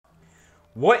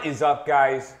What is up,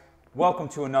 guys? Welcome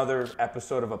to another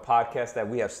episode of a podcast that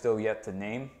we have still yet to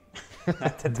name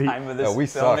at the time of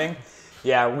this filming. Suck.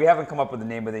 Yeah, we haven't come up with the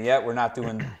name of it yet. We're not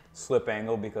doing Slip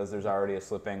Angle because there's already a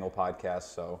Slip Angle podcast,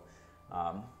 so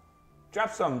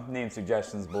drop some name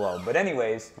suggestions below. But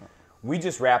anyways, we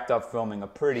just wrapped up filming a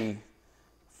pretty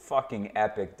fucking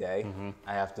epic day,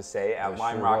 I have to say, at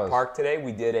Lime Rock Park today.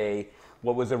 We did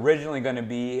what was originally going to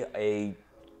be a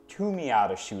 2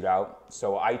 Miata shootout,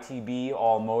 so ITB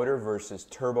all motor versus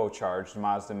turbocharged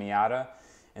Mazda Miata,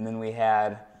 and then we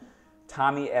had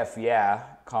Tommy F. Yeah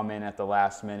come in at the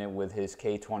last minute with his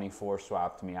K24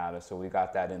 swapped Miata, so we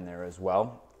got that in there as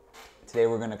well. Today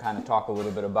we're going to kind of talk a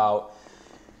little bit about,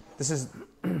 this is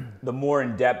the more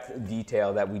in-depth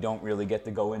detail that we don't really get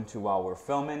to go into while we're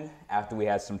filming after we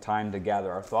had some time to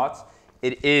gather our thoughts.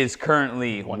 It is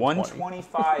currently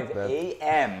 1:25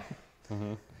 a.m.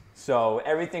 So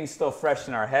everything's still fresh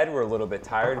in our head. We're a little bit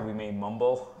tired. We may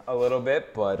mumble a little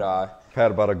bit, but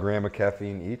Had about a gram of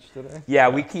caffeine each today. yeah,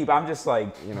 I'm just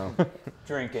like,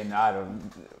 drinking.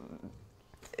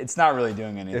 It's not really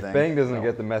doing anything. If Bang doesn't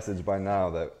get the message by now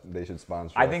that they should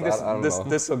sponsor I us, think I don't know.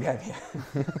 this will get you.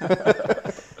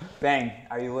 Bang,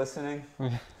 are you listening?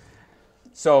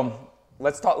 So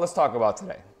let's talk about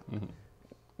today.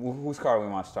 Whose car do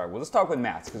we want to start with? Let's talk with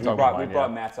Matt's, because we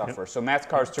brought Matt's up first. So Matt's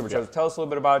car's turbocharged. Tell us a little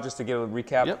bit about it, just to give a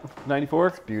recap. Yep,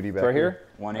 94. Beauty back right here.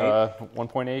 1.8.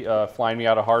 1.8. Flying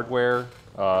Miata hardware.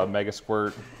 Mega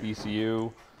Squirt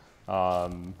ECU.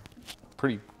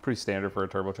 Pretty standard for a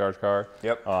turbocharged car.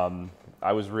 Yep.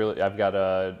 I've got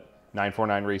a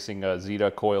 949 Racing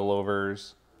Zeta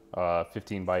coilovers,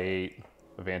 15x8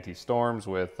 Avanti Storms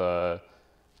with Falcon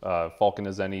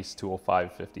Azenis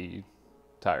 205/50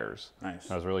 tires. Nice.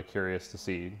 I was really curious to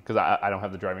see, because I don't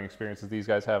have the driving experience that these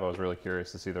guys have. I was really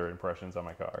curious to see their impressions on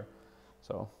my car.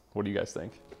 So, what do you guys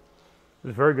think?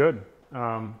 It's very good.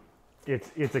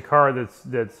 It's a car that's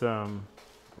going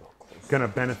to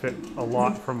benefit a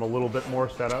lot from a little bit more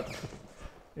setup.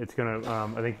 It's going to,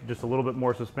 I think, just a little bit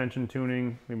more suspension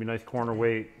tuning, maybe nice corner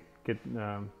weight, get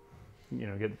the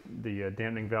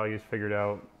dampening values figured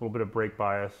out, a little bit of brake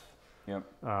bias. Yep.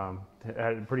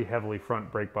 Had a pretty heavily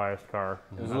front brake biased car.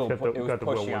 It was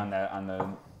pushy on the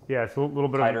yeah, it's a little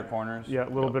bit tighter of corners. Yeah, a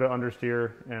little bit of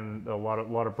understeer and a lot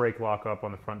of brake lockup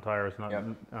on the front tires.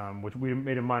 Which we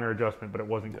made a minor adjustment, but it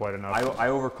wasn't quite enough. I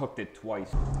overcooked it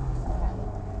twice.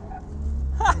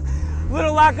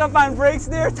 Little lockup on brakes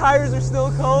there. Tires are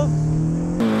still cold.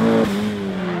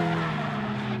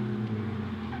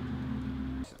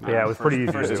 Yeah, it was pretty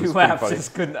easy. First to do. two laps,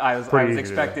 just couldn't. I was Pretty easy to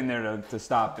expecting there to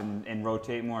stop and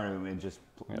rotate more, and it just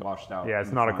washed out. Yeah,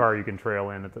 it's not a car you can trail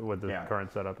in with the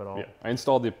current setup at all. Yeah, I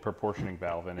installed the proportioning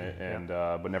valve in it, and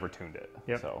but never tuned it.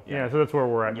 Yep. So so that's where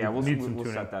we're at. Yeah, we'll need some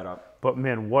tuning. set that up. But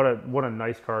man, what a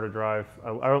nice car to drive.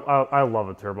 I love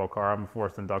a turbo car. I'm a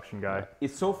forced induction guy.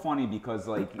 It's so funny because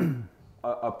like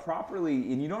a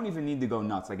properly, and you don't even need to go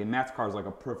nuts. Like in Matt's car is like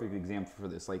a perfect example for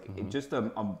this. Like just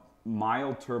a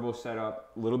mild turbo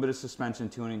setup, a little bit of suspension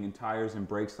tuning and tires and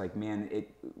brakes, like man, it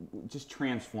just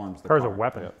transforms the car. Car's a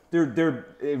weapon.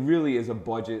 It really is a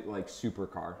budget like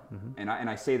supercar, and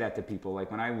I say that to people.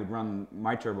 Like when I would run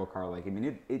my turbo car, like I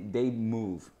mean, they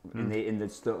move, and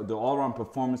the all-around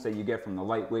performance that you get from the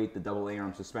lightweight, the double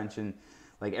A-arm suspension,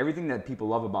 like everything that people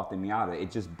love about the Miata,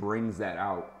 it just brings that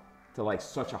out to like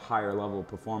such a higher level of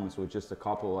performance with just a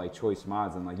couple like choice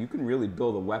mods, and like you can really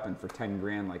build a weapon for 10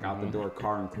 grand, like out the door,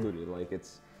 car included. Like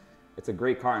it's a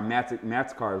great car, and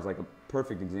Matt's car is like a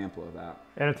perfect example of that.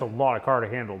 And it's a lot of car to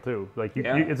handle too. Like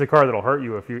it's a car that'll hurt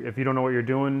you if you don't know what you're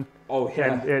doing. Oh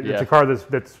yeah. And it's a car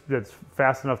that's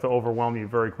fast enough to overwhelm you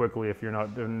very quickly if you're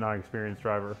not an experienced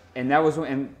driver. And that was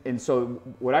and so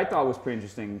what I thought was pretty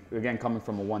interesting, again coming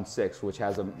from a 1.6, which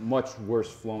has a much worse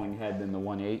flowing head than the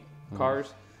 1.8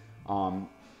 cars.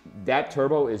 That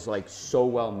turbo is like so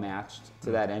well matched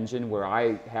to that engine, where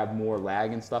I have more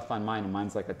lag and stuff on mine, and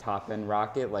mine's like a top end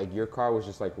rocket. Like your car was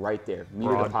just like right there,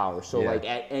 meter to power. So like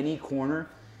at any corner,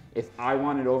 if I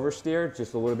wanted oversteer,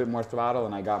 just a little bit more throttle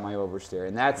and I got my oversteer.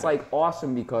 And that's like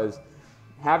awesome, because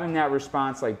having that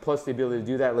response, like plus the ability to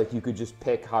do that, like you could just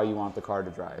pick how you want the car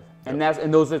to drive. And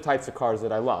those are the types of cars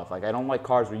that I love. Like I don't like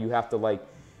cars where you have to like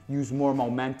use more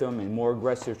momentum and more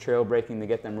aggressive trail braking to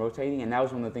get them rotating. And that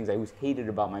was one of the things I always hated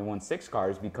about my 1.6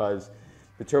 cars, because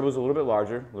the turbo's a little bit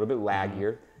larger, a little bit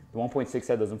laggier. The 1.6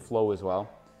 head doesn't flow as well.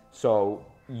 So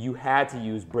you had to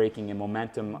use braking and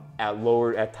momentum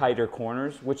at tighter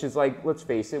corners, which is like, let's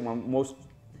face it, when most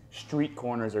street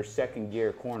corners are second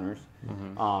gear corners.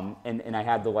 And I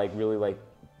had to like really like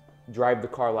drive the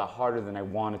car a lot harder than I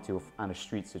wanted to on a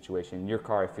street situation. In your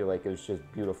car, I feel like it was just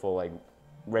beautiful, like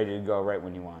ready to go right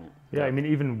when you want it. Yeah, I mean,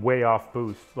 even way off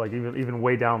boost, like even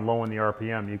way down low in the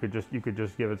RPM, you could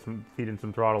just give it feed in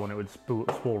some throttle, and it would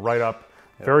spool right up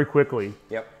very quickly.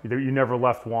 Yep. You never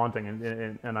left wanting,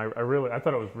 and I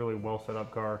thought it was really well set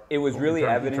up car. It was really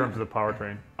evident in terms of the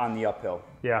powertrain on the uphill.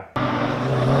 Yeah.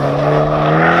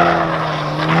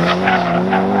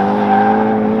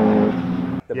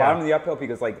 The bottom of the uphill,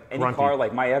 because like any Grunty. car,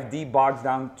 like my FD bogs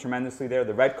down tremendously there.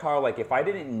 The red car, like if I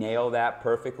didn't nail that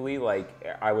perfectly, like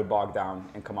I would bog down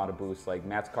and come out of boost. Like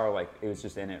Matt's car, like it was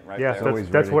just in it right Yeah, there.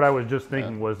 so that's what I was just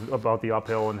thinking was about the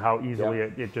uphill and how easily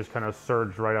it just kind of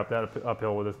surged right up that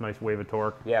uphill with this nice wave of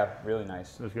torque. Yeah, really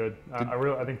nice. It was good.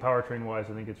 I think powertrain wise,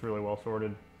 I think it's really well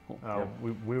sorted.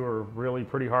 We were really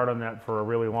pretty hard on that for a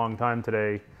really long time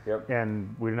today,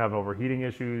 and we didn't have overheating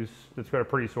issues. It's got a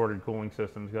pretty sorted cooling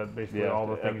system. It's got basically all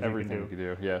the things everything you can do.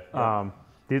 You can do.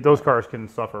 Yeah. Those cars can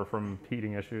suffer from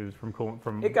heating issues, from cooling.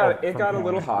 It got a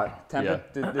little hot.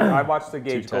 I watched the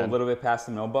gauge go a little bit past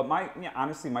the mill, but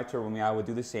honestly, my Turbo Miata would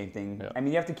do the same thing. I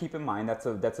mean, you have to keep in mind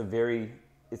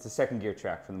it's a second gear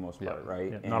track for the most part, right?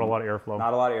 Yeah, not a lot of airflow.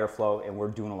 Not a lot of airflow, and we're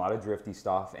doing a lot of drifty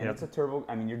stuff. And it's a turbo.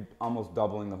 I mean, you're almost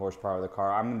doubling the horsepower of the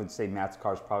car. I'm going to say Matt's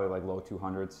car's probably like low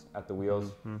 200s at the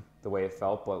wheels, the way it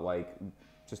felt, but like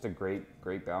just a great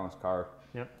balanced car.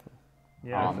 Yep.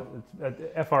 Yeah,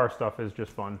 FR stuff is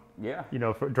just fun. Yeah. You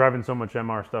know, for driving so much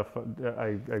MR stuff,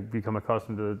 I become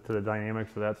accustomed to the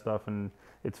dynamics of that stuff, and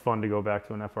it's fun to go back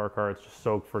to an FR car. It's just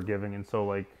so forgiving and so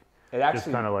like. It actually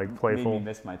just kind of like playful. made me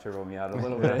miss my Turbo Miata a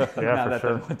little bit. Yeah, now for that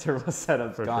sure. the turbo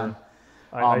setup's gone.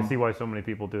 Sure. I see why so many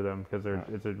people do them because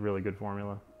it's a really good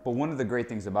formula. But one of the great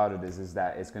things about it is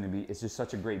that it's just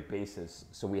such a great basis.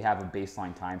 So we have a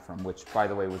baseline time from, which by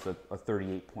the way was a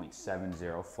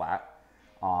 38.70 flat.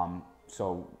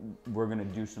 So we're gonna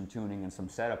do some tuning and some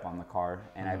setup on the car,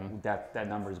 and that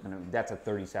number is that's a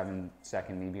 37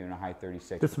 second, maybe even a high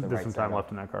 36. There's some time left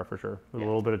in that car for sure. A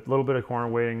little bit of corner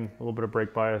weighting, a little bit of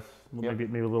brake bias, maybe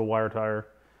a little wire tire.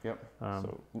 Yep.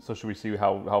 So should we see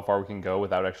how far we can go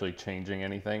without actually changing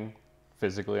anything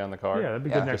physically on the car? Yeah, that'd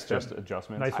be good next step. Just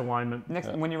adjustments. Nice alignment.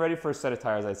 When you're ready for a set of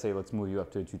tires, I'd say let's move you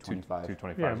up to a 225.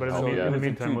 225. Yeah, but in the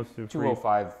meantime, let's do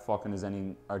 205 Falcon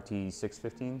Zenny RT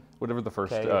 615. Whatever the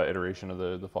first iteration of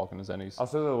the Falcon Zennies.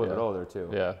 Also, they're a little bit older too.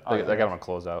 Yeah, they got them on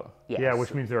closeout. Yeah,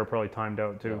 which means they were probably timed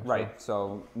out too. Right.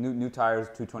 So new tires,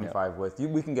 225 width.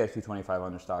 We can get a 225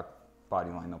 under stock body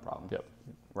line, no problem. Yep.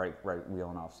 Right wheel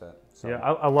and offset. So. Yeah,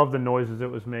 I love the noises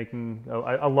it was making.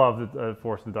 I love the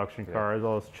forced induction car. There's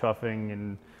all this chuffing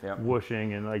and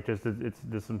whooshing and like there's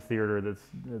some theater that's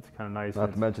kind of nice.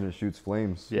 Not to mention it shoots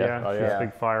flames. Yeah, it's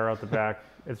big fire out the back.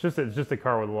 It's just a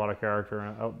car with a lot of character,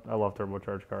 and I love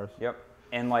turbocharged cars. Yep.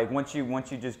 And like once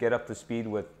you just get up to speed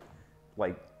with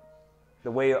like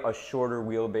the way a shorter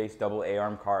wheelbase double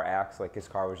A-arm car acts, like his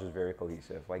car was just very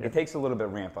cohesive. Like it takes a little bit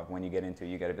of ramp up when you get into it.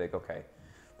 You got to be like, okay,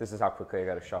 this is how quickly I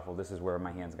got to shuffle. This is where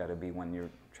my hands got to be when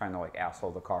you're trying to like asshole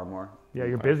the car more. Yeah,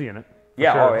 you're busy in it.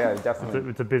 Yeah, sure. oh yeah,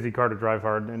 definitely. It's a busy car to drive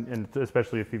hard, and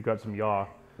especially if you've got some yaw.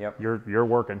 Yep. You're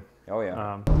working. Oh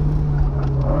yeah.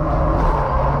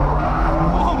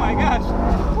 Oh my gosh!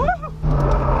 Woo!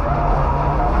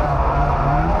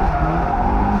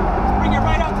 Bring it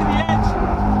right out to the edge.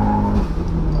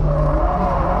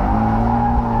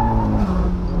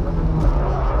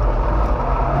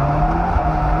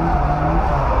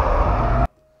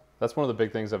 That's one of the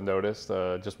big things I've noticed,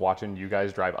 just watching you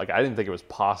guys drive. Like, I didn't think it was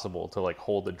possible to like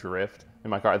hold the drift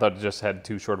in my car. I thought it just had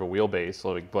too short of a wheelbase.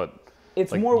 But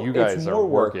it's like, more you guys it's are more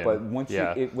work, working. but once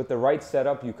with the right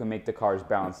setup, you can make the cars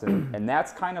bounce, and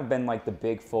that's kind of been like the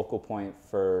big focal point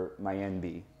for my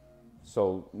NB.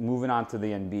 So moving on to the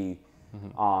NB,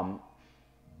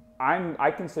 I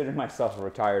consider myself a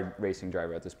retired racing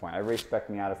driver at this point. I raced spec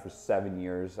Miata for 7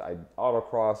 years. I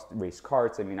autocrossed, raced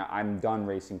karts. I mean, I'm done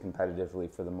racing competitively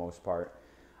for the most part.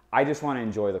 I just want to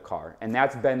enjoy the car. And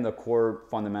that's been the core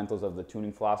fundamentals of the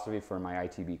tuning philosophy for my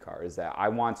ITB car, is that I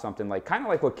want something like, kind of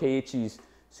like what Keiichi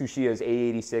Tsushiya's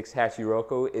A86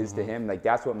 Hachiroku is to him. Like,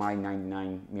 that's what my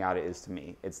 99 Miata is to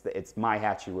me. It's my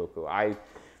Hachiroku.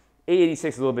 A86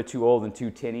 is a little bit too old and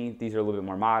too tinny. These are a little bit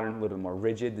more modern, a little bit more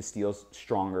rigid. The steel's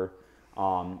stronger.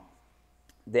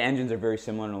 The engines are very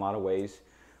similar in a lot of ways,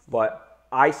 but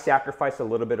I sacrifice a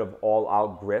little bit of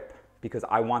all-out grip because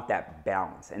I want that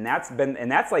balance. And that's one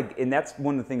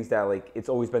of the things that like it's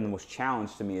always been the most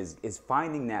challenge to me is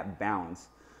finding that balance.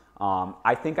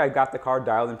 I think I got the car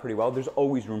dialed in pretty well. There's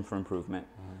always room for improvement.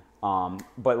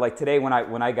 But like today when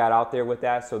I got out there with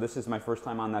that, so this is my first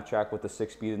time on that track with the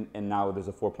 6-speed, and now there's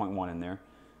a 4.1 in there.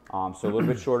 So a little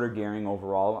bit shorter gearing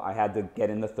overall. I had to get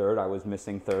in the third. I was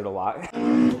missing third a lot.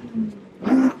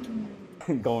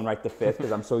 going right to fifth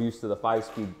because I'm so used to the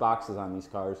 5-speed boxes on these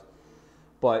cars.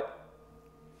 But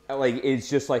like, it's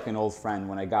just like an old friend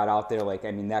when I got out there. Like,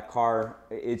 I mean, that car,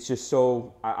 it's just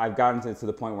so, I've gotten to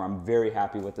the point where I'm very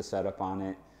happy with the setup on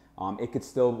it. It could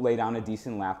still lay down a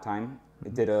decent lap time.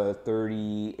 It did a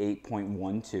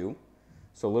 38.12,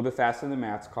 so a little bit faster than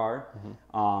Matt's car.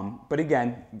 But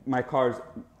again, my car's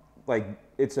like,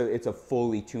 it's a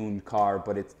fully tuned car,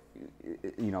 but it's,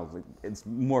 you know, it's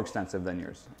more extensive than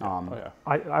yours.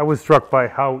 I was struck by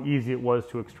how easy it was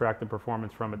to extract the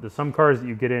performance from it. There's some cars that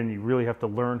you get in, you really have to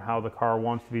learn how the car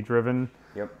wants to be driven.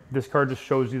 Yep. This car just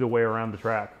shows you the way around the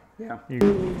track. Yeah. You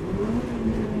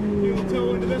will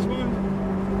toe into this one.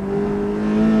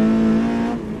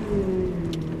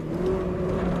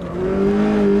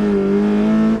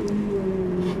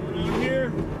 Around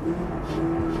here,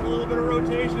 a little bit of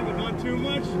rotation, but not too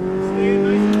much. Staying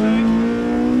nice and tight.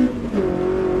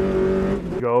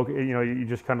 Go, you know, you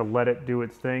just kind of let it do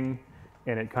its thing,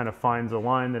 and it kind of finds a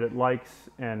line that it likes,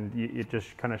 and it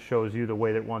just kind of shows you the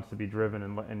way that it wants to be driven,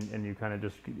 and you kind of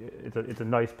just, it's a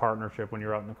nice partnership when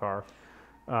you're out in the car.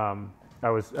 I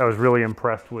was really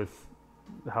impressed with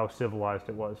how civilized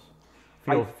it was.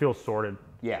 Feels sorted.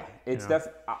 Yeah, it's You know?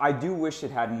 I do wish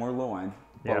it had more low end,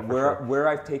 but Yeah, for where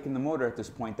I've taken the motor at this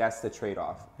point, that's the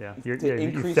trade-off. Yeah, To you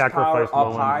increase sacrifice power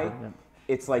up low high, end, yeah.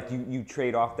 it's like you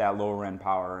trade off that lower end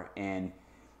power, and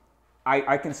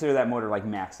I consider that motor like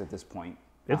max at this point.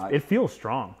 It feels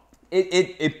strong.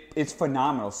 It's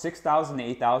phenomenal. 6,000 to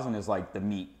 8,000 is like the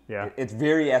meat. Yeah. It's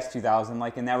very S2000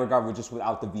 like in that regard, but just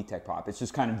without the VTEC pop. It's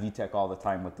just kind of VTEC all the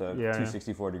time with the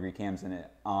 264-degree cams in it.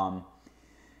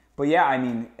 But yeah, I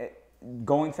mean,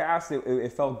 going fast,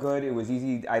 it felt good. It was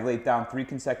easy. I laid down 3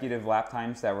 consecutive lap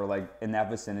times that were like in that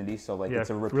vicinity. So like it's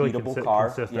a really repeatable car.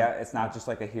 consistent. Yeah, it's not just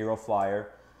like a hero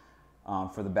flyer.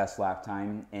 For the best lap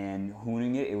time, and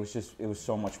hooning it was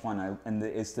so much fun.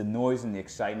 It's the noise and the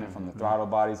excitement from the throttle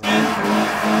bodies. Right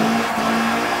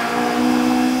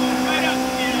out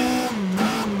to the end.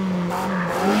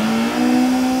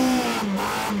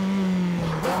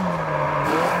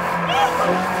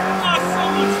 Oh, so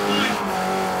much fun.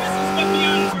 This is what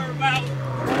Miatas are about.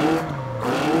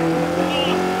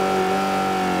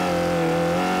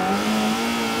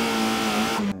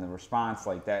 And the response,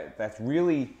 like that's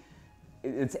really,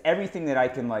 it's everything that I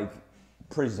can like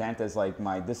present as like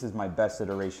this is my best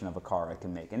iteration of a car I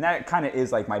can make, and that kind of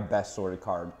is like my best sorted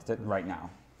car right now.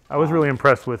 I was really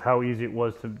impressed with how easy it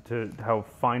was to how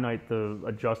finite the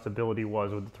adjustability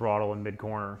was with the throttle in mid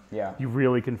corner. Yeah. You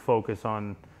really can focus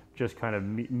on just kind of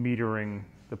metering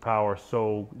the power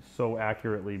so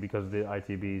accurately because of the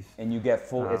ITBs. And you get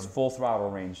it's full throttle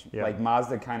range. Yeah. Like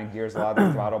Mazda kind of gears a lot of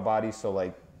the throttle bodies, so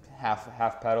like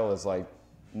half pedal is like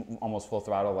almost full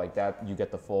throttle like that. You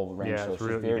get the full range, Yeah, so it's it's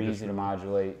really- just very you easy to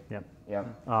modulate. Yep. Yep.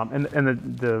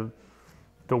 And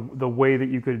the way that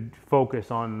you could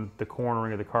focus on the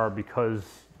cornering of the car because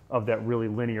of that really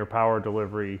linear power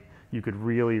delivery, you could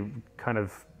really kind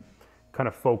of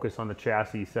focus on the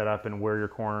chassis setup and where your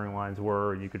cornering lines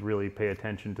were. You could really pay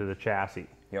attention to the chassis.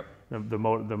 Yep.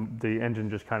 The engine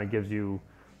just kind of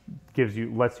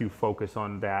lets you focus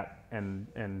on that, and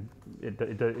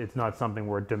it's not something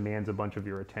where it demands a bunch of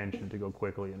your attention to go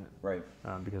quickly in it. Right.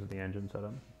 Because of the engine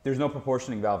setup. There's no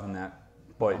proportioning valve in that,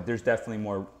 but there's definitely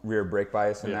more rear brake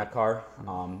bias in that car.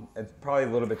 It's probably a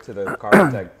little bit to the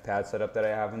Carvotec pad setup that I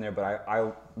have in there, but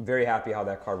I'm very happy how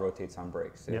that car rotates on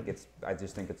brakes. I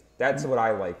just think that's what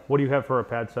I like. What do you have for a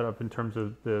pad setup in terms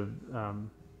of the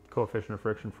coefficient of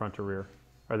friction front to rear?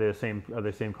 Are they the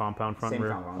same compound front and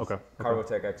rear? Same compounds. Okay.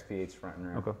 Carvotec XP8 front and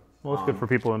rear. Okay. Well, it's good for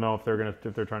people to know if they're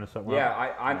trying to set one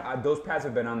up. Yeah, those pads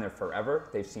have been on there forever.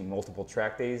 They've seen multiple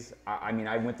track days. I mean,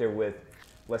 I went there with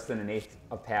less than an eighth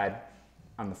of pad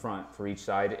on the front for each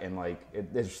side, and like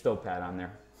there's still pad on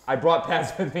there. I brought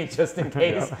pads with me just in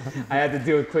case I had to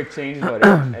do a quick change, but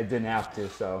I didn't have to.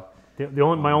 So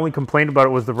my only complaint about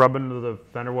it was the rubbing of the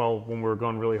fender well when we were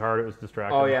going really hard. It was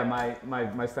distracting. Oh yeah,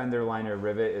 my fender liner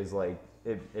rivet is like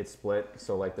it split,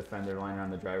 so like the fender liner on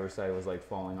the driver's side was like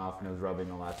falling off and it was rubbing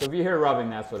a lot. So if you hear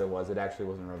rubbing, that's what it was. It actually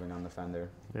wasn't rubbing on the fender.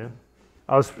 Yeah.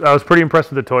 I was pretty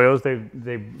impressed with the Toyos.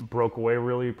 They broke away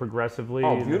really progressively.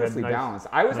 Oh, beautifully balanced.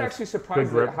 I was actually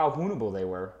surprised at how hoonable they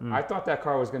were. I thought that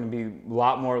car was going to be a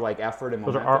lot more like effort and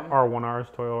Those momentum. are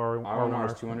R1Rs, Toyo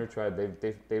R1Rs 200 tread.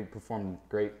 They performed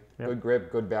great. Yep. Good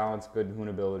grip, good balance, good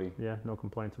hoonability. Yeah, no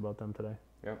complaints about them today.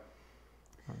 Yep.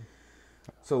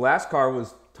 So last car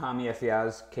was Tommy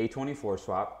Effia's K24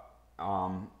 swap.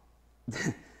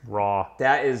 Raw.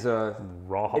 That is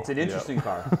raw. It's an interesting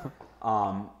car.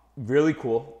 Really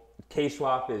cool.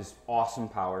 K-swap is awesome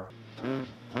power.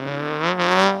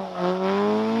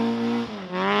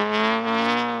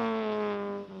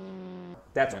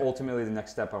 That's ultimately the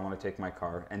next step I want to take my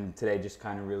car. And today just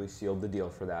kind of really sealed the deal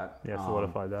for that. Yeah,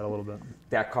 solidified that a little bit.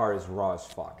 That car is raw as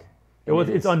fuck.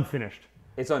 It's unfinished.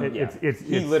 He It's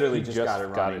literally just got it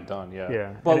running. Got it done, yeah.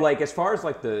 Yeah. But like as far as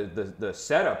like the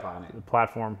setup on it, The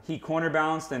platform. he corner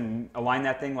balanced and aligned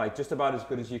that thing like just about as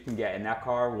good as you can get. And that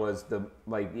car was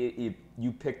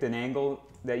you picked an angle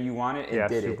that you wanted and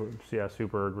did super, it. Yeah,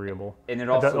 super agreeable. And it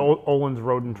also Olin's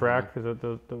Road and Track, is that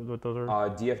what those are?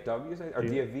 DFWs or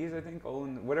DFVs, I think.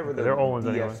 Olin, whatever they're Olin's DF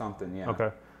anyway. something. Yeah.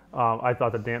 Okay. I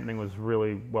thought the dampening was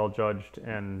really well judged,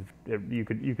 and you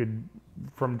could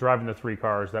from driving the 3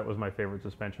 cars, that was my favorite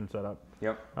suspension setup.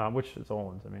 Yep. Which is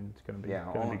Olin's. I mean, it's gonna be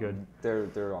good.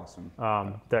 They're awesome.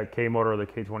 That K motor, the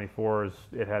K24s,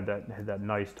 it had that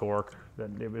nice torque.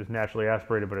 That it was naturally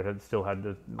aspirated, but it still had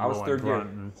the. I was third gear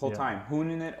whole time,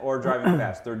 hooning it or driving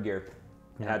fast, third gear.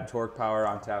 It had torque power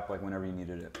on tap like whenever you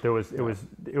needed it. You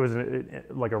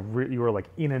were like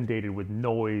inundated with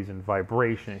noise and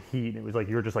vibration and heat. It was like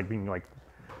you were just like being like.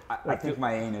 I think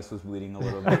my anus was bleeding a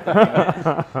little bit.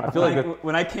 I feel like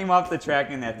when I came off the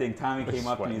track in that thing, Tommy came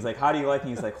up and he's like, "How do you like it?"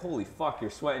 He's like, "Holy fuck, you're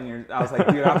sweating." I was like,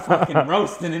 "Dude, I'm fucking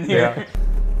roasting in here."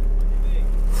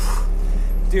 Yeah.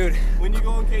 Dude, when you go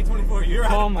on K24, you're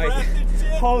out of breath and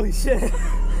shit. Holy shit.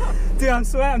 Dude, I'm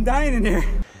sweating. I'm dying in here.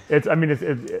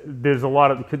 There's a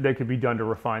lot that could be done to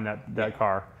refine that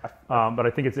car, but I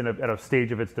think it's at a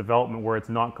stage of its development where it's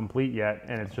not complete yet,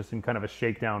 and it's just in kind of a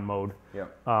shakedown mode.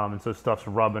 Yep. And so stuff's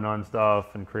rubbing on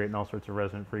stuff and creating all sorts of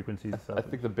resonant frequencies. I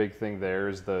think the big thing there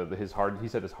is he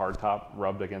said his hard top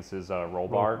rubbed against his roll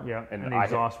bar. Yeah, and the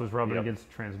exhaust was rubbing against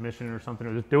the transmission or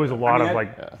something. There was a lot of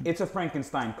like. It's a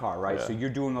Frankenstein car, right? Yeah. So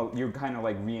you're kind of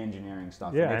like re-engineering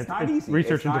stuff. Yeah, it's not easy.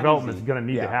 Research and development is going to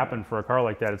need to happen for a car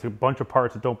like that. It's a bunch of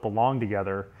parts that don't belong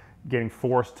together, getting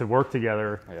forced to work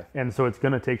together, and so it's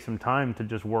going to take some time to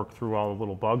just work through all the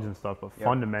little bugs and stuff. But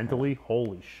fundamentally,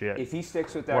 holy shit! If he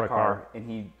sticks with that car and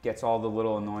he gets all the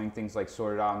little annoying things like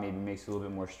sorted out, and maybe makes it a little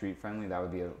bit more street friendly, that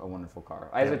would be a wonderful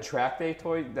car. As a track day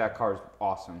toy, that car is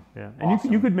awesome. Yeah, and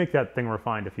you could make that thing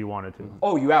refined if you wanted to.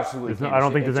 Oh, you absolutely can. I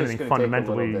don't think there's anything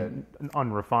fundamentally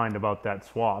unrefined about that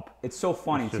swap. It's so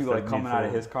funny too, like coming out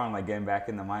of his car and like getting back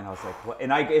into mine. I was like, what?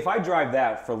 And if I drive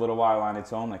that for a little while on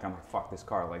its own, like I'm like, fuck this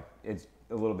car, like. It's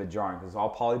a little bit jarring because all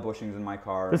poly bushings in my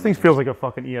car. This thing feels like a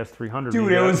fucking ES300.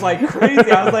 Dude, it was like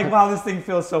crazy. I was like, wow, this thing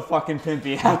feels so fucking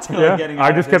pimpy after like getting out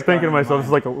I just of kept thinking to myself,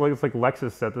 it's like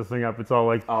Lexus set this thing up. It's all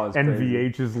like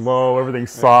NVH is low,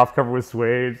 everything's soft, covered with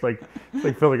suede. It's like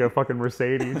feel like a fucking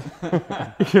Mercedes.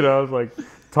 You know, it's like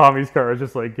Tommy's car is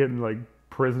just like getting like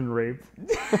prison raped.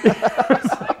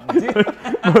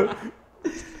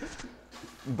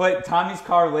 But Tommy's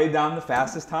car laid down the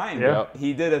fastest time. Yeah.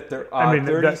 He did a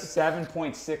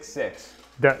 37.66.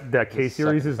 That K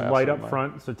series is light up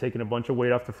front, so taking a bunch of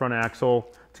weight off the front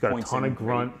axle. It's got a ton of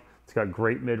grunt. It's got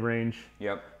great mid range.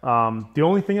 Yep. The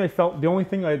only thing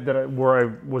where I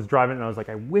was driving and I was like,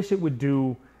 I wish it would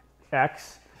do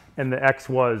X. And the X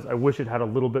I wish it had a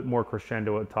little bit more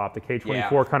crescendo at top. The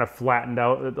K24 kind of flattened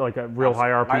out like a real high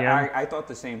RPM. I thought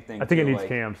the same thing. I think it needs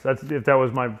cams. If that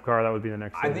was my car, that would be the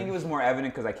next. I think it was more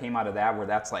evident because I came out of that where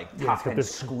that's like top end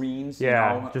screams.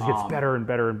 Yeah, you know? it just gets better and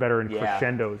better and better and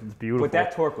crescendos. It's beautiful. But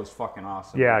that torque was fucking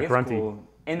awesome. Yeah, like, grunty. Cool.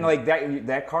 And like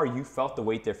that car, you felt the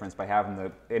weight difference by having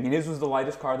I mean, his was the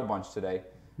lightest car of the bunch today.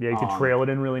 Yeah, you could trail it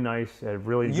in really nice. It had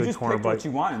really good corner bite. You just picked what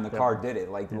you want, and the car did it.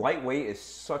 Like lightweight is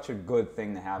such a good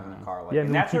thing to have in a car. Like,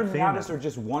 and that's where Miatas are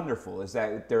just wonderful. Is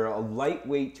that they're a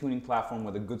lightweight tuning platform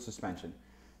with a good suspension.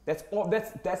 That's all.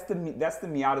 That's the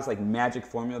Miatas like magic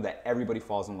formula that everybody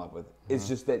falls in love with. It's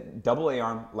just that double A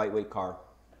arm lightweight car,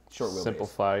 short wheelbase.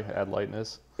 Simplify, add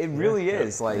lightness. It really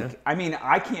is. Like I mean,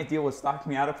 I can't deal with stock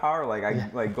Miata power. Like I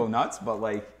like go nuts, but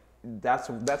like. That's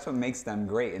what makes them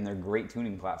great, and they're great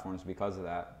tuning platforms because of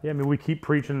that. Yeah, I mean, we keep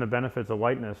preaching the benefits of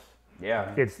lightness.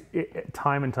 Yeah.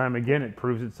 Time and time again, it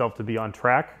proves itself to be on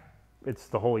track. It's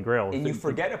the holy grail. And you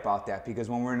forget about that because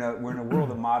when we're in a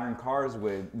world of modern cars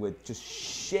with just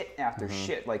shit after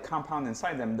shit, like compound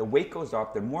inside them, the weight goes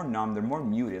up, they're more numb, they're more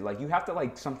muted. Like you have to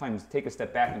like sometimes take a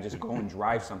step back and just go and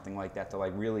drive something like that to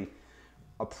like really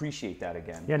appreciate that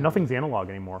again. Yeah, nothing's analog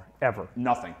anymore, ever.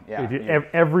 Nothing. Yeah.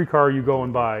 Every car you go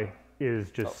and buy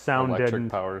is just sound electric deadened.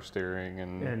 Power steering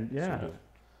and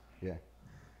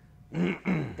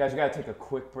Guys, we gotta take a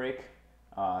quick break.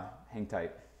 Hang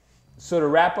tight. So to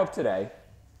wrap up today,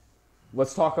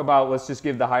 let's just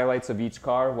give the highlights of each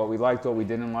car, what we liked, what we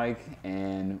didn't like,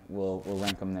 and we'll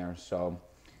rank them there. So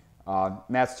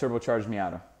Matt's turbocharged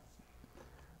Miata.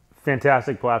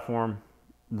 Fantastic platform,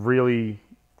 really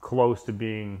close to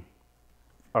being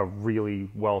a really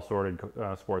well-sorted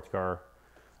sports car.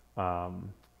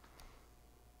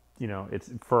 you know, it's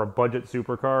for a budget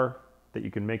supercar that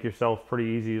you can make yourself pretty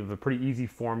easy, a pretty easy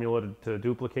formula to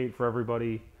duplicate for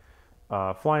everybody.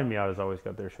 Flying Miata's always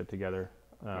got their shit together.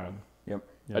 Yep.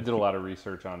 I did a lot of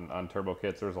research on turbo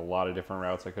kits. There's a lot of different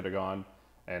routes I could have gone,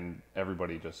 and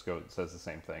everybody just says the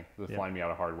same thing. The Flying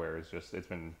Miata hardware is just, it's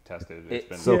been tested. It's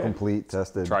been so complete,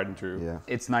 tested, tried and true. Yeah,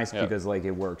 It's nice because like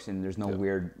it works and there's no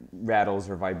weird rattles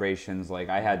or vibrations. Like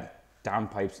I had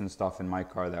downpipes and stuff in my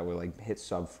car that would like hit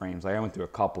subframes. Like I went through a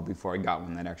couple before I got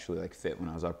one that actually like fit when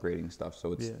I was upgrading stuff.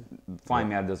 So it's Flying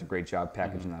Miata does a great job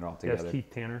packaging that all Yeah, together. it's Keith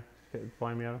Tanner,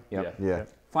 Flying Miata. Yep. yeah.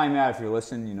 Flying Miata, if you're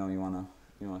listening, you know you wanna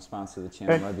sponsor the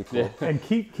channel. That'd be cool. And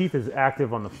Keith is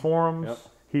active on the forums. Yep.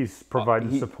 He's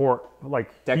providing support.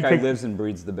 Like That he guy lives and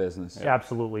breathes the business.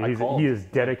 Absolutely, he is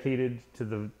dedicated to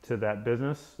that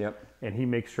business. Yep. And he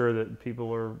makes sure that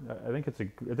people are. I think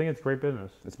it's great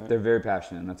business. They're very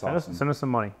passionate, and that's awesome. Send us some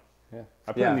money. Yeah.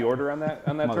 I put in the order on that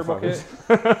turbo kit.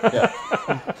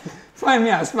 Flying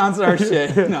Miata, sponsor our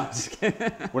shit. No, just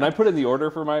kidding. When I put in the order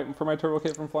for my turbo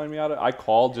kit from Flying Miata, I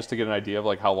called just to get an idea of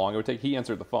like how long it would take. He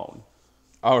answered the phone.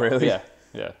 Oh, really? Yeah.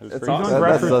 Yeah. It was That's pretty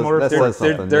awesome. That says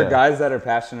something. They're yeah. guys that are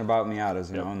passionate about Miatas,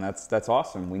 you know, and that's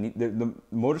awesome. We need the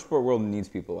motorsport world needs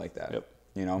people like that. Yep.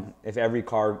 You know, if every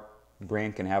car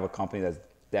brand can have a company that's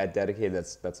that dedicated,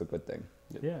 that's a good thing.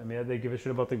 Yeah, I mean, they give a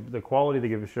shit about the quality. They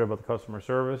give a shit about the customer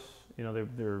service. You know,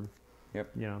 they're Yep.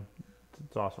 you know,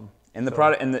 it's awesome. And the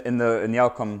product and the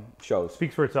outcome shows.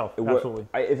 Speaks for itself. Absolutely.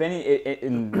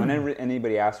 Whenever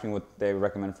anybody asks me what they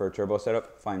recommend for a turbo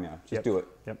setup, Flying Miata. Just do it.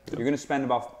 Yep. You're gonna spend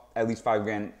about at least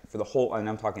 $5,000 for the whole, and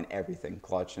I'm talking everything,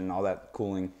 clutch and all that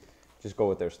cooling. Just go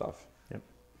with their stuff. Yep.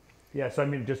 Yeah. So I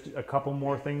mean, just a couple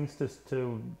more things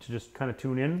to just kind of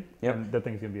tune in. Yep. And that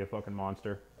thing's gonna be a fucking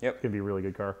monster. Yep. It's gonna be a really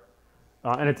good car.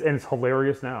 And it's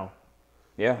hilarious now.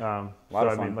 Yeah. So a lot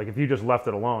of I fun. mean, like if you just left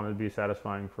it alone, it'd be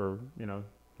satisfying for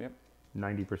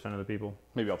 90% Yep. of the people.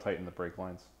 Maybe I'll tighten the brake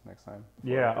lines next time.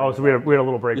 Yeah. Oh, so we had a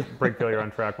little brake failure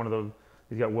on track. One of those.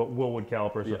 He's got Willwood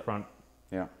calipers in front.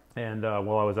 Yeah. And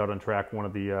while I was out on track, one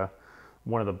of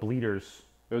the bleeders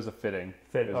It was a fitting.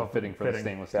 It was a fitting for the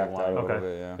stainless steel Backed out a line. little Okay.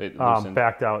 bit, yeah. It loosened.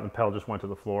 backed out, and the pedal just went to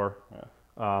the floor.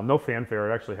 Yeah. No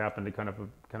fanfare. It actually happened at kind of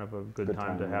a good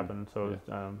time to time, happen. So it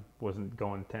wasn't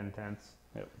going 10 tenths.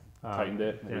 Yep. Tightened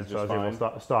it. It And was so I just was able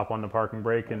fine. to stop on the parking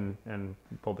brake and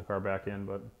pulled the car back in.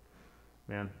 But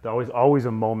man, there's always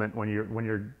a moment when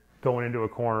you're going into a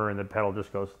corner and the pedal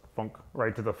just goes funk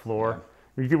right to the floor.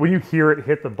 When you hear it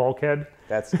hit the bulkhead,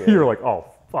 That's scary. you're like, oh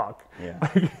fuck. Yeah.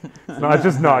 It's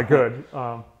just not good.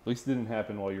 At least it didn't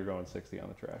happen while you're going 60 on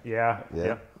the track. Yeah.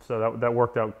 Yeah. So that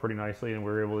worked out pretty nicely, and we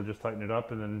were able to just tighten it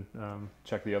up, and then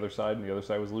Check the other side, and the other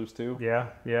side was loose too.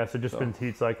 yeah. So just been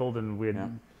heat cycled, and we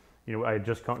had, I had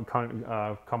just come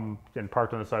and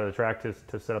parked on the side of the track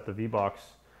to set up the V box,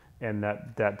 and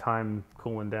that time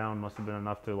cooling down must have been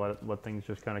enough to let things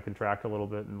just kind of contract a little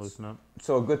bit and loosen up.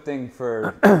 So a good thing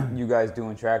for you guys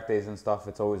doing track days and stuff,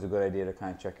 it's always a good idea to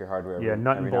kind of check your hardware.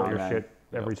 Nut and every bolt now your then. shit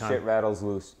every time. Shit rattles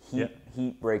loose.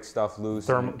 Heat breaks stuff loose.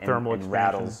 Thermal and expansion.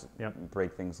 rattles Yep.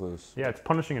 break things loose. Yeah, it's a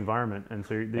punishing environment, and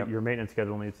so your maintenance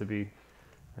schedule needs to be,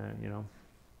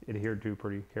 adhered to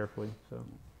pretty carefully. So,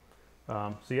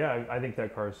 I think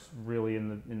that car's really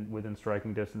within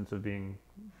striking distance of being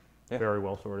very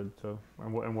well sorted. So,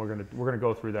 and we're gonna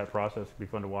go through that process. It'll be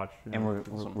fun to watch. And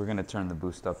we're gonna turn the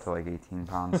boost up to like 18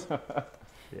 pounds.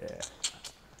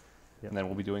 And then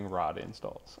we'll be doing rod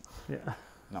installs. Yeah.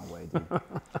 No way, dude.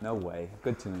 No way.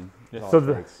 Good tuning. That's all So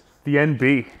it takes. the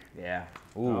NB. Yeah.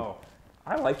 Ooh. Oh,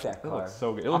 I like that it car. looks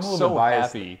so good. It I'm looks a little so bit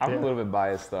biased. happy. I'm a little bit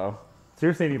biased though. So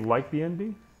you're saying you like the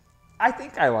NB? I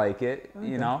think I like it.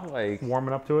 You know, like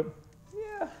Warming up to it?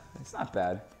 yeah, it's not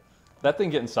bad. That thing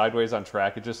getting sideways on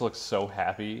track, it just looks so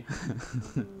happy.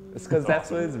 It's because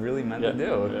that's what it's really meant to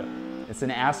do. Yeah. It's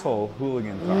an asshole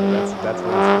hooligan car. That's what it's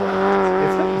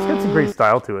for. It's got some great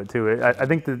style to it too. I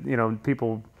think that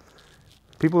people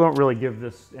don't really give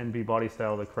this NB body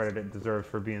style the credit it deserves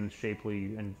for being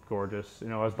shapely and gorgeous.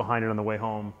 I was behind it on the way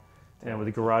home, and with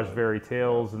the garage Very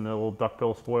tails and the little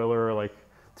duckbill spoiler, like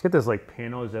it's got this like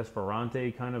Panos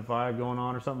Esperante kind of vibe going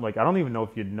on or something. Like I don't even know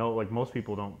if you'd know. Like most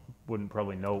people wouldn't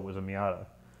probably know it was a Miata.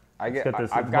 I've it gotten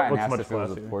looks asked much if it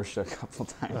was a classier. Porsche a couple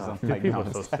times. I'm Dude, like, people no,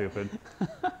 are so it's not. stupid.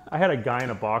 I had a guy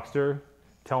in a Boxster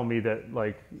tell me that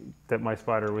my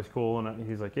Spider was cool, and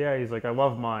he's like, I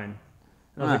love mine.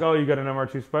 And I was like, oh, you got an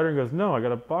MR2 Spider? He goes, no, I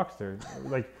got a Boxster.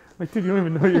 Like, dude, you don't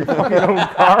even know your fucking own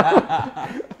car.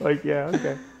 Like, yeah,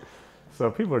 okay.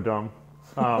 So people are dumb.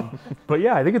 But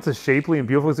yeah, I think it's a shapely and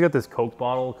beautiful. It's got this Coke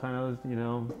bottle kind of,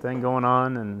 thing going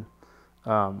on, and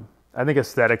I think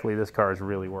aesthetically this car is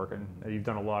really working. You've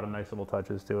done a lot of nice little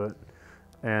touches to it.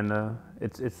 and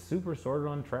it's super sorted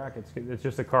on track. It's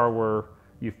just a car where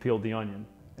you've peeled the onion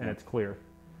and it's clear.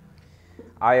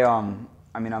 I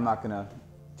mean, I'm not gonna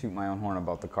toot my own horn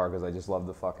about the car because I just love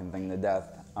the fucking thing to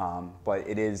death. But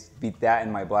it is, beat that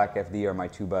and my black FD are my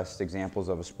two best examples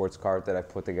of a sports car that I've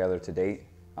put together to date.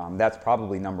 That's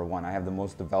probably number one. I have the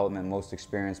most development, most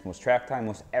experience, most track time,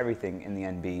 most everything in the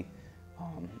NB.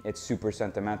 It's super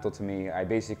sentimental to me. I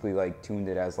basically like tuned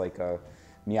it as like a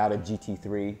Miata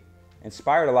GT3,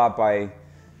 inspired a lot by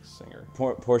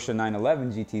Porsche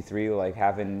 911 GT3, like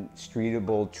having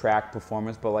streetable track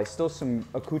performance, but like still some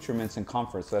accoutrements and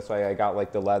comfort. So that's why I got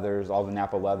like the leathers, all the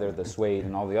Napa leather, the suede,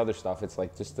 and all the other stuff. It's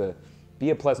like just to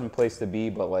be a pleasant place to be,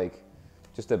 but like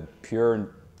just a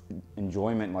pure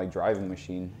enjoyment, like driving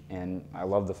machine. And I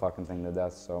love the fucking thing to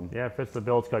death. So yeah, it fits the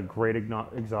bill. It's got great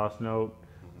exhaust note.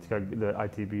 It's got the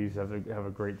ITBs have a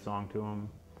great song to them.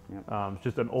 Yep. It's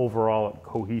just an overall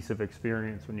cohesive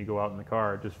experience when you go out in the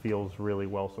car. It just feels really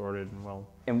well sorted and well.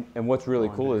 And what's really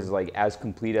cool is like as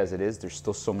complete as it is, there's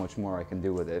still so much more I can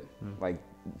do with it. Like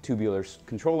tubular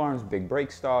control arms, big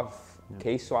brake stuff,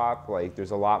 case swap. Like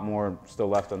there's a lot more still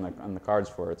left on the cards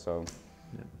for it. So.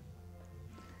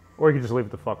 Or you can just leave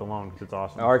it the fuck alone because it's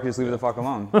awesome. Or I can just leave it the fuck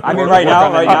alone. I mean, right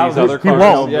now, these other cars, you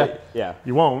won't. Yeah.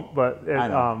 You won't. But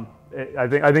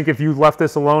I think if you left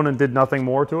this alone and did nothing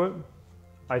more to it,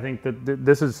 I think that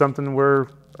this is something where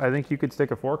I think you could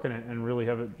stick a fork in it and really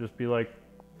have it just be like,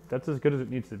 that's as good as it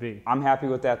needs to be. I'm happy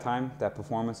with that time, that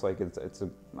performance. Like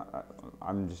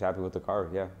I'm just happy with the car.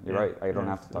 Yeah, you're right. I don't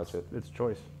have to touch it. It's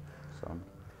choice.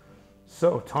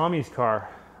 So Tommy's car,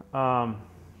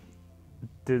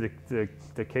 the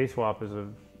K swap is a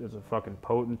fucking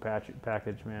potent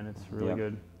package, man. It's really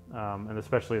good, and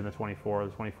especially in the 24.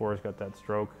 The 24's got that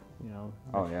stroke, you know,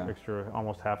 extra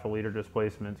almost half a liter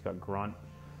displacement. It's got grunt.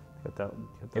 Got that.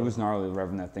 It was gnarly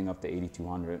revving that thing up to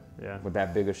 8,200. Yeah. With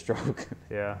that bigger stroke.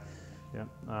 Yeah.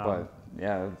 But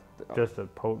yeah, just a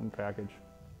potent package.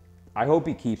 I hope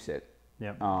he keeps it.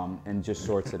 Yeah. And just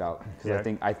sorts it out because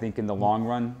I think in the long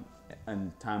run.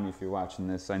 And Tommy, if you're watching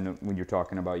this, I know when you're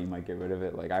talking about you might get rid of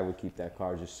it. Like I would keep that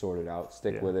car, just sort it out,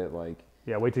 stick with it. Like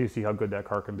wait till you see how good that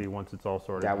car can be once it's all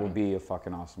sorted. That would be a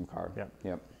fucking awesome car.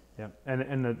 Yep.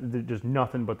 And just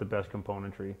nothing but the best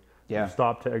componentry. Yeah.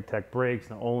 Stop tech brakes,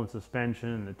 the Olin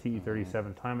suspension, the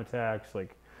TE37 time attacks,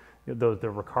 like the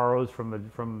Recaros from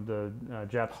the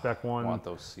Jap spec one. I want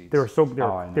those seats.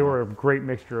 They were a great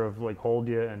mixture of like hold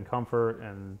you and comfort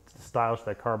and stylish,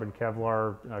 that carbon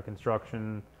Kevlar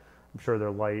construction. I'm sure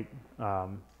they're light.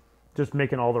 Just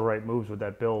making all the right moves with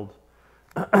that build,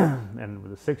 and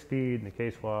with the 6-speed and the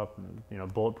K-swap,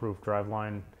 and bulletproof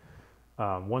driveline.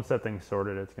 Once that thing's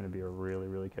sorted, it's going to be a really,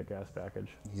 really kick-ass package.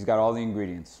 He's got all the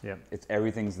ingredients. Yeah,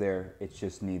 everything's there. It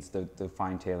just needs the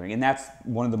fine tailoring, and that's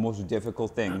one of the most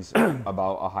difficult things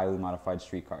about a highly modified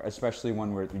street car, especially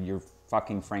one where you're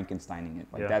fucking Frankensteining it.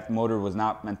 Like that motor was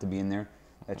not meant to be in there.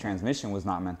 That transmission was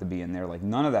not meant to be in there. Like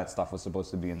none of that stuff was supposed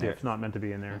to be in there. It's not meant to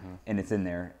be in there. And it's in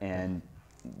there, and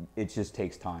it just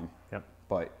takes time. Yep.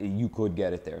 But you could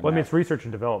get it there. Well, I mean, it's research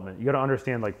and development. You got to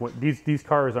understand, like, what these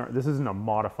cars aren't. This isn't a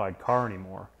modified car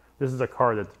anymore. This is a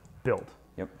car that's built.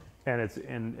 Yep. And it's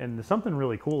and there's something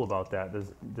really cool about that.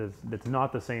 It's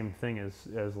not the same thing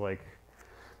as like,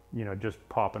 just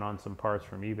popping on some parts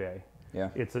from eBay. Yeah.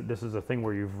 This is a thing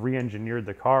where you've re-engineered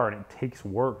the car, and it takes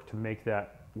work to make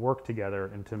that work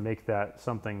together and to make that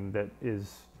something that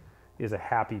is a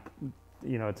happy,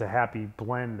 it's a happy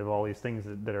blend of all these things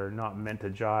that are not meant to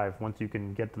jive. Once you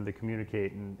can get them to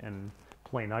communicate and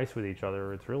play nice with each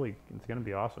other, it's going to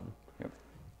be awesome. Yep.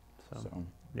 So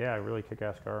yeah, a really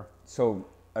kick-ass car. So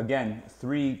again,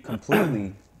 3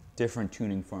 completely different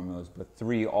tuning formulas, but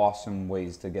 3 awesome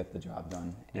ways to get the job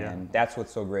done. And that's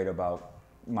what's so great about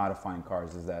modifying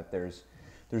cars, is that there's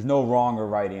no wrong or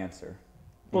right answer.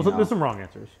 Well, there's some wrong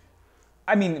answers.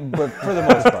 I mean, but for the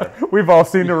most part. We've all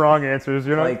seen the wrong answers,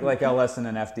 Like LS and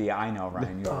an FD. I know,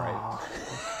 Ryan, you're right.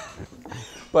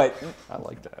 But I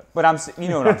like that. But you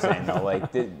know what I'm saying, though.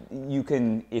 Like you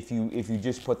can, if you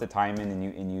just put the time in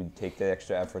and you take the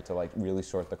extra effort to like really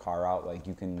sort the car out, like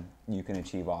you can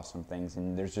achieve awesome things.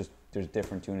 And there's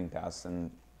different tuning paths and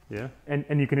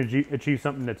you can achieve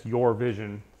something that's your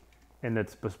vision and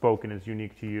that's bespoke and is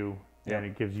unique to you. And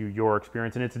it gives you your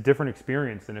experience, and it's a different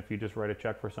experience than if you just write a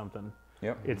check for something.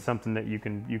 Yep. It's something that you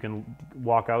can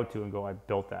walk out to and go, I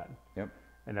built that. Yep.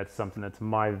 And that's something that's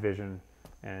my vision,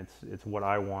 and it's what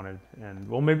I wanted. And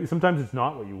well, maybe sometimes it's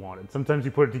not what you wanted. Sometimes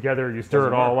you put it together, you stir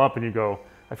it all up, and you go,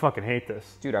 I fucking hate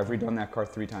this. Dude, I've redone that car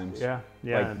 3 times. Yeah.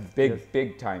 Like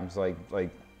big times. Like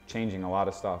changing a lot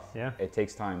of stuff. Yeah. It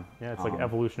takes time. Yeah, it's like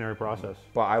evolutionary process.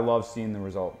 But I love seeing the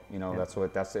result. You know, that's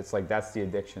the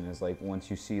addiction is like once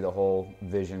you see the whole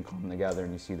vision come together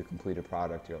and you see the completed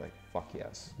product, you're like, fuck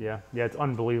yes. Yeah, it's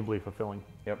unbelievably fulfilling.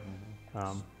 Yep.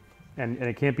 And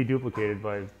it can't be duplicated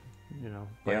by,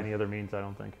 by any other means, I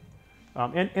don't think.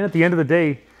 And at the end of the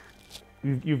day,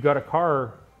 you've got a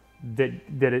car that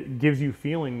it gives you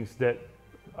feelings that,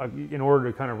 in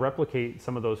order to kind of replicate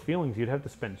some of those feelings, you'd have to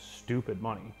spend stupid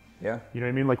money. Yeah. You know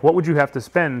what I mean? Like, what would you have to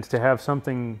spend to have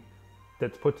something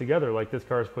that's put together like this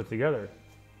car is put together?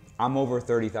 I'm over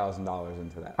 $30,000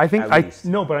 into that. I think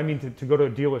no, but I mean to go to a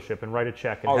dealership and write a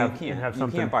check and have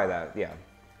something. You can't buy that. Yeah.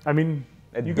 I mean,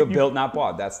 built not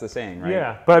bought. That's the saying, right?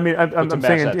 Yeah, but I mean, I'm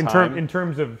saying in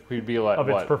terms of we'd be like, of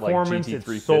its performance, like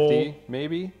GT350 its soul,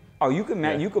 maybe. Oh, you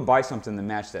could buy something to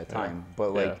match that time,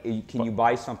 but like, can you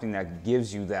buy something that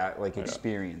gives you that like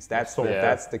experience? That's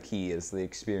that's the key, is the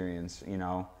experience, you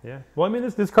know. Yeah. Well, I mean,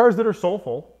 there's cars that are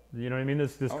soulful. You know what I mean?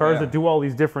 There's cars that do all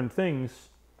these different things.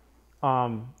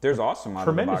 There's awesome out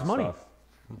tremendous of the box money. stuff.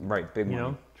 Right, big money. You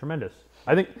know, tremendous.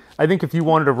 I think if you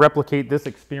wanted to replicate this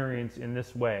experience in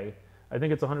this way, I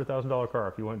think it's a $100,000 car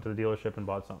if you went to the dealership and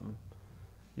bought something.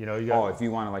 You know, if you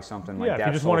want like something like that. Yeah, if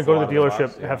you just want to go to the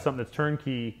dealership, have something that's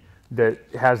turnkey, that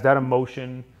has that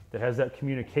emotion, that has that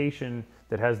communication,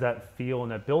 that has that feel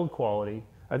and that build quality,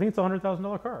 I think it's a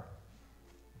 $100,000 car.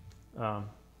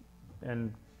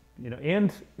 And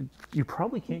you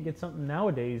probably can't get something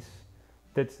nowadays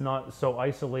that's not so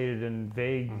isolated and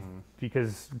vague,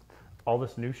 because all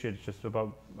this new shit's just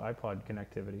about iPod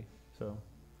connectivity. So,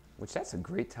 which that's a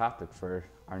great topic for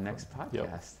our next podcast.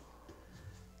 Yep.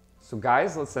 So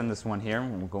guys, let's end this one here.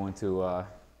 We'll go into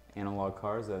analog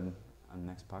cars on the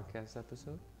next podcast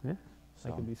episode. Yeah,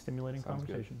 that could be stimulating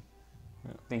conversation.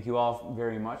 Yeah. Thank you all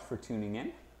very much for tuning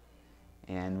in,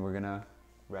 and we're gonna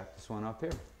wrap this one up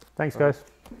here. Thanks, guys.